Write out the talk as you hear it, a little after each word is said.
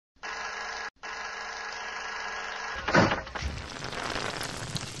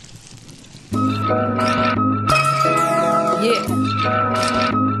Yeah.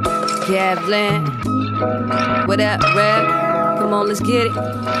 Gavlynn. What up, Rev? Come on, let's get it.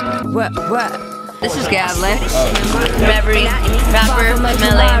 What? This is Gavlynn. Reverie, rapper,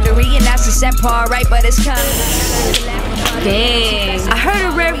 melee. And that's the set part, right? But it's kind of... Dang. I heard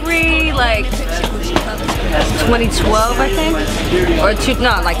of Reverie like 2012, I think, or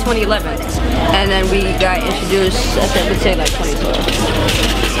like 2011, and then we got introduced. I would say like 2012.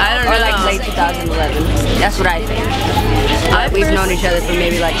 I don't know. Or like late 2011. That's what I think. We've known each other for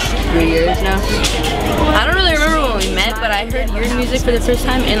maybe like 3 years now. I don't really remember when we met, but I heard your music for the first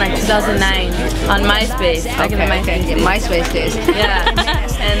time in like 2009 on MySpace. Back in the MySpace days. MySpace days. Yeah.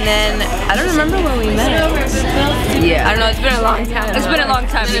 And then I don't remember when we met. Yeah. I don't know. It's been a long time. It's been a long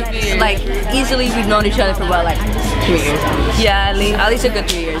time. Like easily, we've known each other for about like 3 years. Yeah, at least a good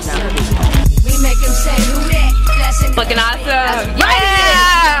 3 years now. We make him say who that. Fucking awesome.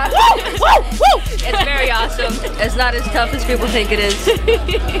 Yeah! It's very awesome. It's not as tough as people think it is.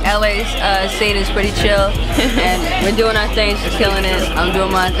 LA's scene is pretty chill, and we're doing our things, just killing it. I'm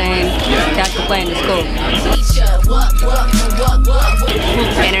doing my thing. Can't complain. It's cool.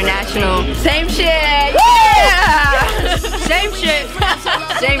 International. Same shit. Yeah! Same shit.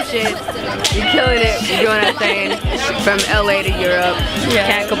 Same shit. We're killing it. We're doing our thing. From LA to Europe.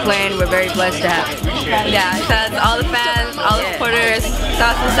 Can't complain. We're very blessed to have it. Yeah, shout out to all the fans, all the supporters.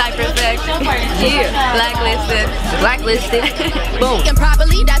 Shout out to Cypher Effect. Yeah. Blacklisted. Boom.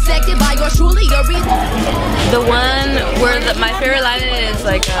 Improperly dissected by yours truly. The one where my favorite line is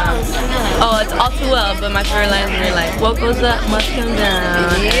like, oh, it's all too well, but my favorite line is like, what goes up must come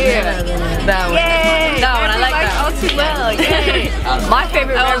down. Yeah. That one. Yay. That one, I like that. All too well. Yay. My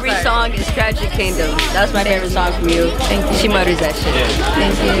favorite Reverie song is Tragic Kingdom. That's my favorite song from you. Thank you. She mutters that shit.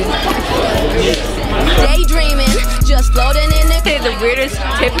 Thank you. Daydreaming, just floating in the... The weirdest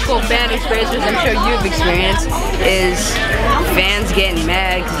typical fan experience, which I'm sure you've experienced, is fans getting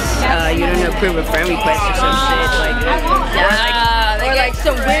mad because you don't approve a friend request or some shit. Or like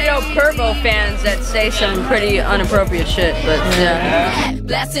some weirdo pervo fans that say some pretty inappropriate shit. But yeah.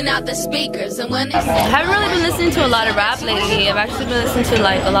 Blasting out the speakers and when I haven't really been listening to a lot of rap lately. I've actually been listening to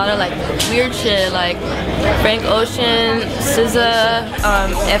like a lot of like weird shit, like Frank Ocean, SZA,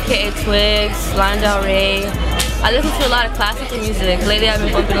 FKA Twigs, Lana Del Rey. I listen to a lot of classical music. Lately I've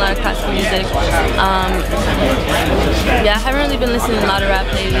been bumping a lot of classical music. Yeah, I haven't really been listening to a lot of rap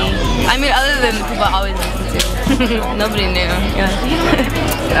lately. I mean, other than the people I always listen to. Nobody knew. Yeah.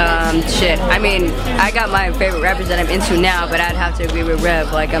 Shit. I mean, I got my favorite rappers that I'm into now, but I'd have to agree with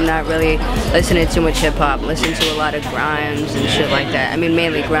Rev. Like, I'm not really listening to too much hip hop. Listening to a lot of Grimes and shit like that. I mean,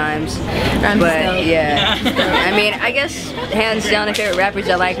 mainly Grimes. But yeah. I mean, I guess hands down the favorite rappers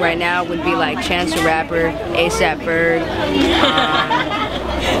I like right now would be like Chance the Rapper, ASAP Ferg,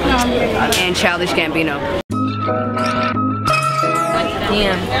 and Childish Gambino.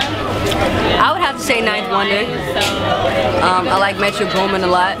 Damn. I would have to say Ninth Wonder. I like Metro Boomin a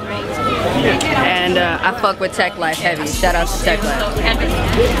lot. And I fuck with Tech Life heavy. Shout out to Tech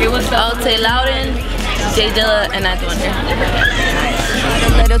Life. I'll say Loudon, J Dilla, and Ninth Wonder.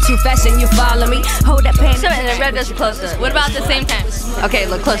 a little too fast and you follow me. Hold that pen. So, and then Rev does a close up. What about at the same time? Okay,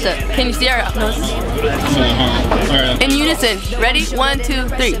 look close up. Can you see our noses? In unison. Ready? 1, 2,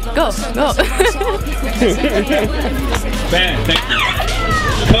 3. Go. Go. Bam, thank you.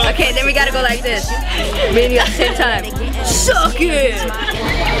 Okay, then we gotta go like this. Me and you at the same time. Suck it!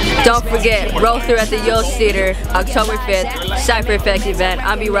 Don't forget, roll through at the Yost Theater, October 5th, Cypher Effect event.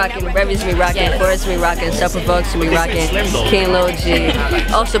 I'll be rocking, Reverie's be rocking, Phora's be rocking, Provoked be rocking, King Lil G.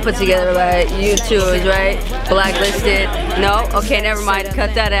 Also put together by you two, right? Blacklisted. No? Okay, never mind.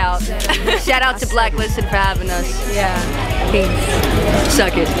 Cut that out. Shout out to Blacklisted for having us. Yeah. Peace.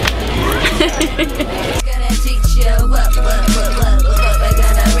 Suck it.